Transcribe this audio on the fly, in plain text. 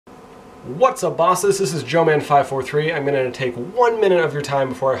What's up, bosses? This is JoeMan543. I'm going to take 1 minute of your time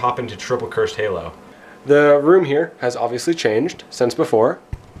before I hop into Triple Cursed Halo. The room here has obviously changed since before.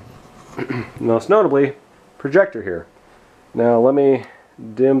 Most notably, projector here. Now let me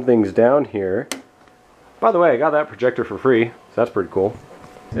dim things down here. By the way, I got that projector for free, so that's pretty cool.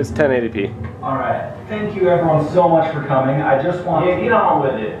 It's 1080p. Alright, thank you everyone so much for coming. I just want to get on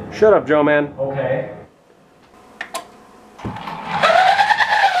with it. Shut up, Joe Man. Okay.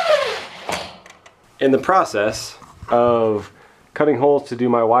 In the process of cutting holes to do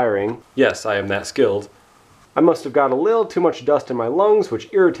my wiring, yes, I am that skilled, I must have got a little too much dust in my lungs, which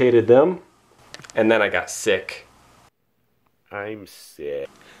irritated them, and then I got sick. I'm sick.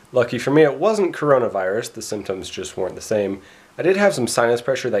 Lucky for me, it wasn't coronavirus. The symptoms just weren't the same. I did have some sinus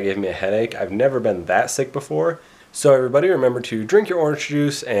pressure that gave me a headache. I've never been that sick before. So everybody remember to drink your orange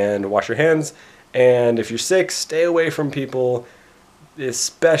juice and wash your hands. And if you're sick, stay away from people,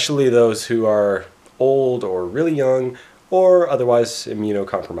 especially those who are old or really young or otherwise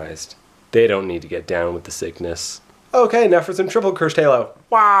immunocompromised. They don't need to get down with the sickness. Okay, now for some Triple Cursed Halo.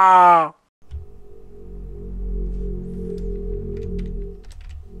 Wow.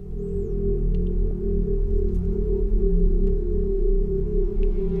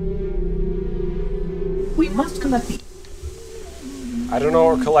 We must collect the... I don't know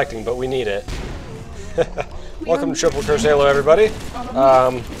what we're collecting, but we need it. Welcome to Triple Cursed Halo, everybody.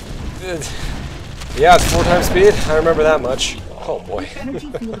 Yeah, it's 4 times speed. I remember that much. Oh boy.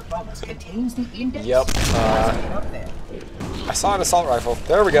 Yep. I saw an assault rifle.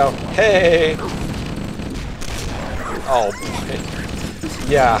 There we go. Hey! Oh boy.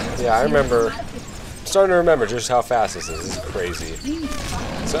 Yeah, I remember. I'm starting to remember just how fast this is. This is crazy.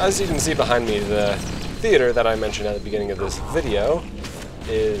 So as you can see behind me, the theater that I mentioned at the beginning of this video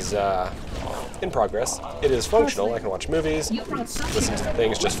is in progress. It is functional. I can watch movies, listen to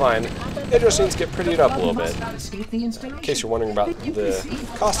things just fine. It just needs to get prettied up a little bit. In case you're wondering about the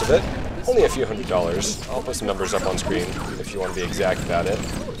cost of it, only a few $100s. I'll put some numbers up on screen if you want to be exact about it.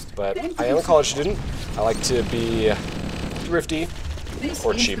 But I am a college student. I like to be thrifty,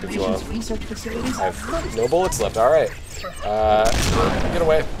 or cheap if you want. I have no bullets left. Alright. Get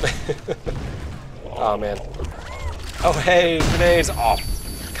away. Oh man. Oh hey, grenades. Oh,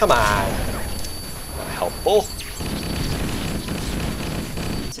 come on. Helpful.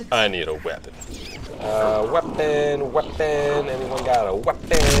 I need a weapon. Weapon. Anyone got a weapon?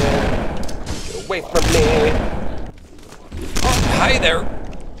 Get away from me. Oh, hi there.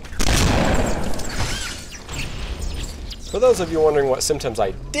 For those of you wondering what symptoms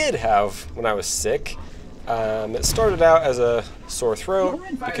I did have when I was sick, it started out as a sore throat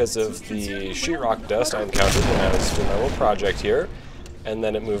because of the sheetrock dust I encountered when I was doing my little project here. And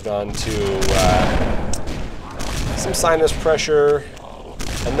then it moved on to some sinus pressure,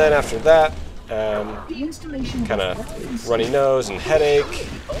 and then after that, kind of runny nose and headache.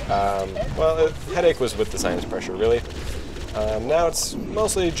 Well, headache was with the sinus pressure, really. Now it's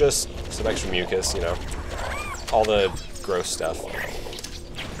mostly just some extra mucus, you know, all the gross stuff.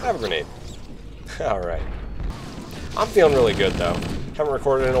 I have a grenade. Alright. I'm feeling really good, though. Haven't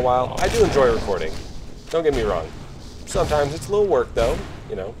recorded in a while. I do enjoy recording. Don't get me wrong. Sometimes it's a little work, though,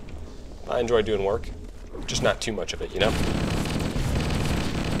 you know. I enjoy doing work. Just not too much of it, you know?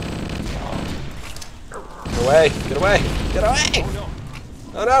 Get away! Get away! Get away!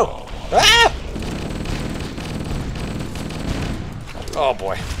 Oh no! Ah! Oh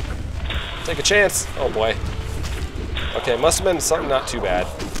boy. Take a chance. Oh boy. Okay, must have been something not too bad.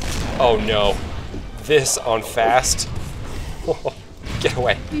 Oh no. This on fast. Get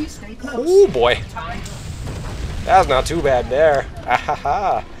away. Oh boy. That's not too bad there.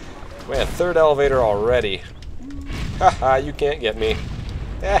 Ahaha. Man, 3rd elevator already. Haha, you can't get me.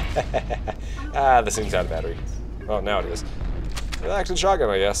 Ah, this thing's out of battery. Oh, now it is. It's actually shotgun,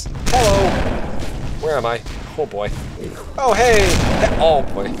 I guess. Hello! Where am I? Oh boy. Oh, hey! Oh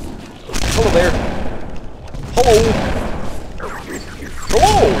boy. Hello there. Hello!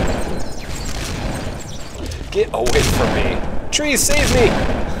 Hello! Get away from me. Trees, save me!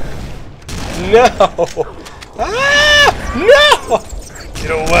 No! Ah! No!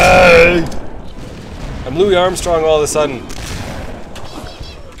 Get away! I'm Louis Armstrong all of a sudden.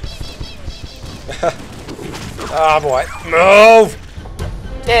 Ah, boy. Move!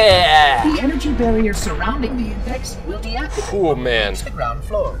 Yeah! The energy barrier surrounding the index will deactivate Oh, man. the ground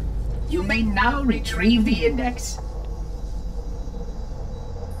floor. You may now retrieve the index.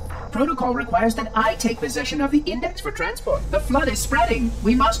 Protocol requires that I take possession of the index for transport. The flood is spreading.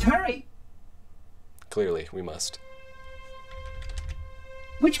 We must hurry. Clearly, we must.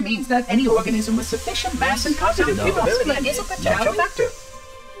 Which means that any organism with sufficient mass and cognitive capability is a potential factor.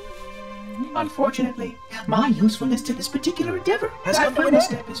 Unfortunately, my usefulness to this particular endeavor has come to an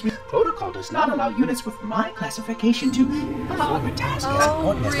step. Protocol does not allow units with my classification to perform a task.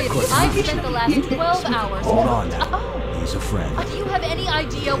 Oh, really? I've spent the last 12 hours. Hold on now. He's a friend. Do you have any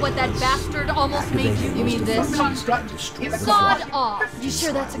idea what that bastard almost made you? You mean this? Sod off! You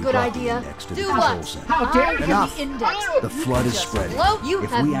sure that's a good idea? Do what? How dare you? Enough. The index. The flood is spreading. You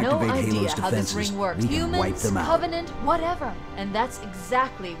If have we no activate idea Halo's how this defenses, ring works. we can wipe Humans, them out. Covenant, whatever. And that's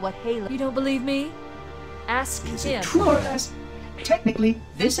exactly what Halo... You don't believe me? Ask him. More or less. Technically,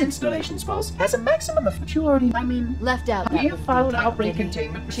 this installation's pulse has a maximum of maturity. I mean, Left out. we have followed outbreak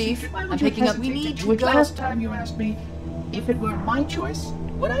containment Chief, procedure. Why would I'm you picking up. We hesitate need to to do it go. last time you asked me. If it were my choice,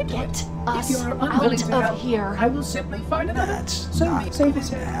 would I do Get it? us If you are unwilling to out of help, here. I will simply find another. That's So not save going his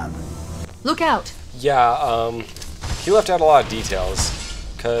to head. happen. Look out. Yeah, he left out a lot of details,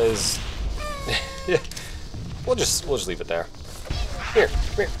 cause yeah, we'll just leave it there. Here.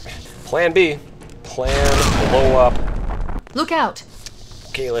 Plan B. Plan blow up. Look out.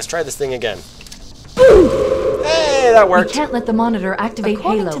 Okay, let's try this thing again. Hey, that We worked. can't let the monitor activate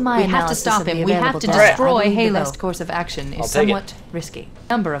According Halo. to my We have to analysis stop of him. the We have available to data, destroy I believe Halo. The best course of action I'll is take it. somewhat risky.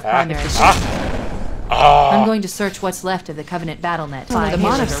 Number of primary. I'm going to search what's left of the Covenant BattleNet. The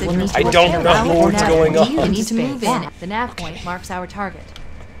monitor will need to I work don't in know our what's nav. going on. We need to move in. The nav point marks our target.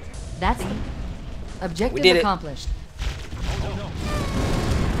 That's it. Objective did it. accomplished.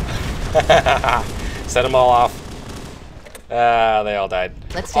 Set them all off. They all died.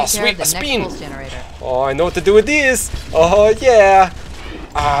 Let's take care sweet, of the a next spin. pulse generator. Oh, I know what to do with these. Oh, yeah.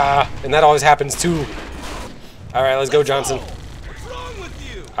 And that always happens too. All right, let's go, Johnson.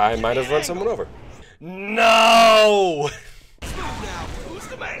 I might have run someone over. No!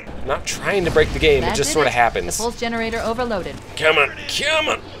 I'm not trying to break the game. That It just did sort of it. happens. The pulse generator overloaded. Come on.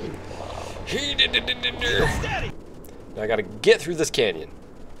 Now I gotta get through this canyon.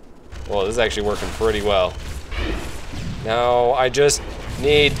 Well, this is actually working pretty well. Now I just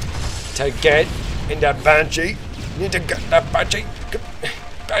need to get in that Banshee. Need to get that Banshee.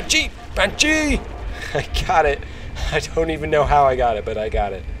 Banshee! I got it. I don't even know how I got it, but I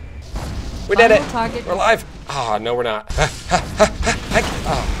got it. We did it. Final target. We're alive. Ah, no, we're not.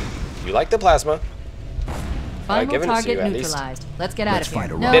 You like the plasma? Final given it to target you, at least. neutralized. Let's get out Let's of here.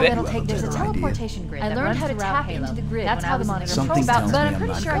 find a No, Did it? that'll You take. have a There's a better idea. teleportation grid. I that learned runs how to throughout tap Halo. into the grid That's when how I the was in monitor. Something about, tells but me I'm I'm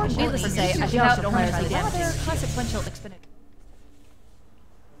pretty not sure I can going needless to to say, I Use doubt also it'll harmlessly harmfully damaging. damage. Consequential expenditure.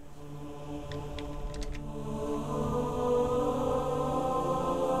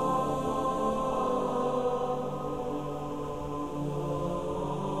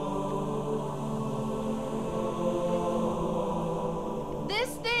 This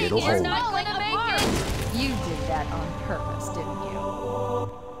thing It'll is hold. not going to make it. You did that on purpose, didn't you?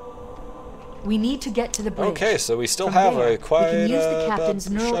 We need to get to the bridge. Okay, so we still From have there, a quite. we can use the captain's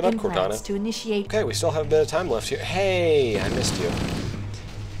neural shut up, implants Cortana. to initiate. Okay, we still have a bit of time left here. Hey, I missed you.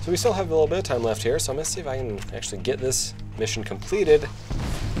 So we still have a little bit of time left here, so I'm gonna see if I can actually get this mission completed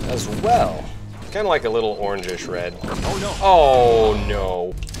as well. Kind of like a little orangish red. Oh no! Oh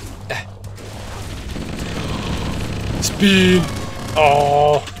no! Speed!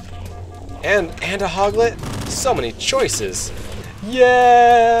 Oh! And a hoglet? So many choices!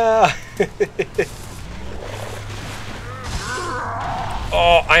 Yeah!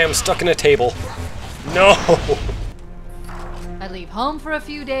 Oh, I am stuck in a table. No! I leave home for a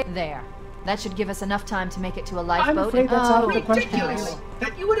few days. There. That should give us enough time to make it to a I'm lifeboat. afraid that's out of the ridiculous. question.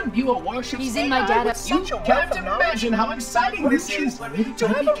 That you would imbue a warship. He's in my data. You can't imagine how exciting this is. To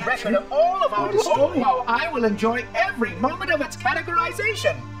have a record of all of our story. Oh, I will enjoy every moment of its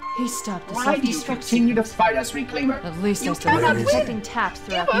categorization. He stopped the Why do you self-destruct. continue to fight us, Reclaimer? At least You I still cannot have win. detecting taps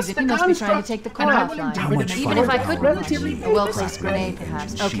throughout Give us music. the He must be trying to construct, take the core and I will offline. endeavor How much to make Even fun if I that couldn't would launch be. a well-placed grenade,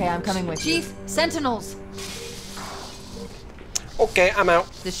 perhaps. Okay, I'm coming with you. Chief, Sentinels! Okay, I'm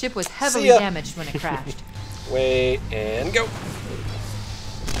out. The ship was See heavily ya. damaged when it crashed. Wait, and go. I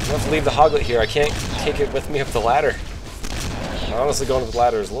have to leave the hoglet here. I can't take it with me up the ladder. Honestly, going up the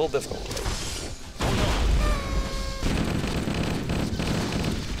ladder is a little difficult.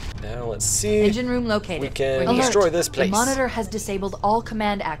 Now let's see. Engine room located. We can Alert. destroy this place. The monitor has disabled all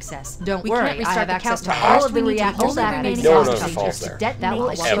command access. Don't We worry, can't restart I have the access to countdown. all of the We need to reactors hold the active. remaining No one gas knows chambers falls to there. detonate That will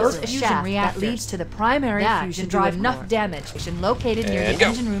what explode shows the a fusion shaft that reactors. leads to the primary That fusion should drive enough more. damage. Fusion located near And the go.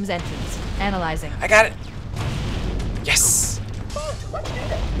 engine room's entrance. Analyzing. I got it. Yes.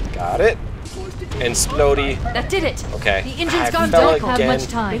 Got it. And Splody. That did it. Okay. The engine's I gone. fell Don't have again. much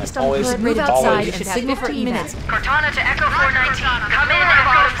time. I've always Move fallen. outside You and should have signal for 15 minutes. Cortana to Echo 419. Come in,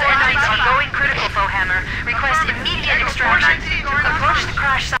 Echo 419. Going critical, Foehammer. Request immediate extraction. Approach the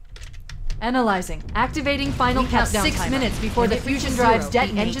crash site. Analyzing. Activating final We have countdown 6 timer. minutes before the When it fusion reaches drives 0,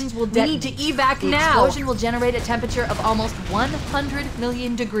 detonate. the engines will We detonate. need to evac The now. explosion will generate a temperature of almost 100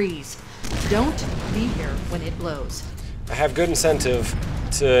 million degrees. Don't be here when it blows. I have good incentive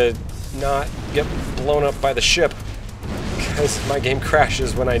to not get blown up by the ship, because my game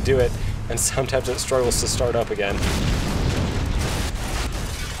crashes when I do it, and sometimes it struggles to start up again.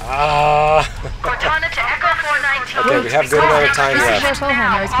 Cortana to Echo 419. Okay, we have good amount of time This is where left.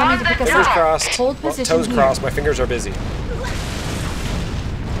 Fohammer is coming to pick us Fingers up. crossed. Hold Well, position toes here. crossed. My fingers are busy.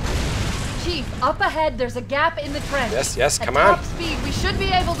 Chief, up ahead, there's a gap in the trench. Yes, yes, come At on. top speed, we should be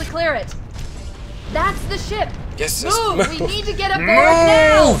able to clear it. That's the ship. Yes, yes, Move! move. We need to get aboard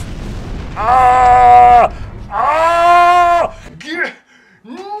now! Ah! Ah!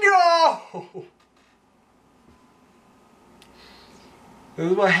 No! This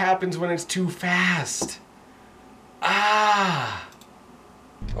is what happens when it's too fast. Ah!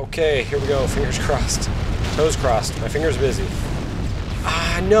 Okay, here we go. Fingers crossed. Toes crossed. My finger's busy.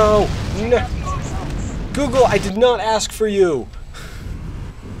 Ah, no! No! Google, I did not ask for you!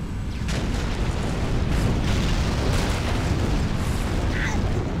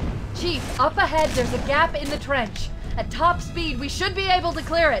 Chief, up ahead, there's a gap in the trench. At top speed, we should be able to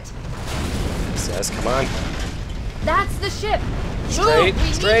clear it. Says, come on. That's the ship. Straight, Move!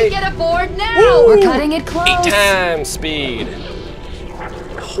 We straight. need to get aboard now! Woo! We're cutting it close. 8 times speed.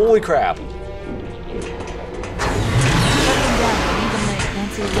 Holy crap.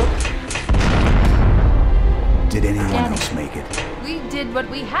 Did anyone Scanning. else make it? We did what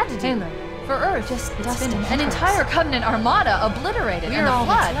we had to do. Taylor, For Earth, just dusting. finished. An entire Covenant armada obliterated. We're and the all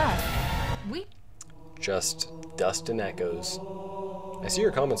that's flood. left. We Just dust and echoes. I see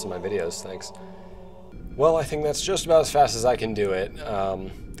your comments in my videos, thanks. Well, I think that's just about as fast as I can do it.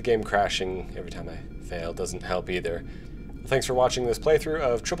 The game crashing every time I fail doesn't help either. Thanks for watching this playthrough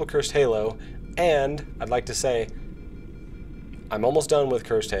of Triple Cursed Halo, and I'd like to say I'm almost done with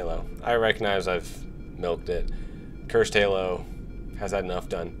Cursed Halo. I recognize I've milked it. Cursed Halo has had enough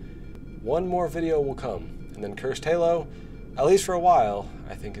done. One more video will come, and then Cursed Halo, at least for a while,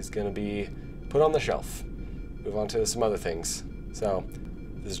 I think is going to be put on the shelf. Move on to some other things. So,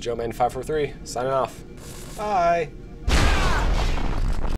 this is JoeMan543, signing off. Bye!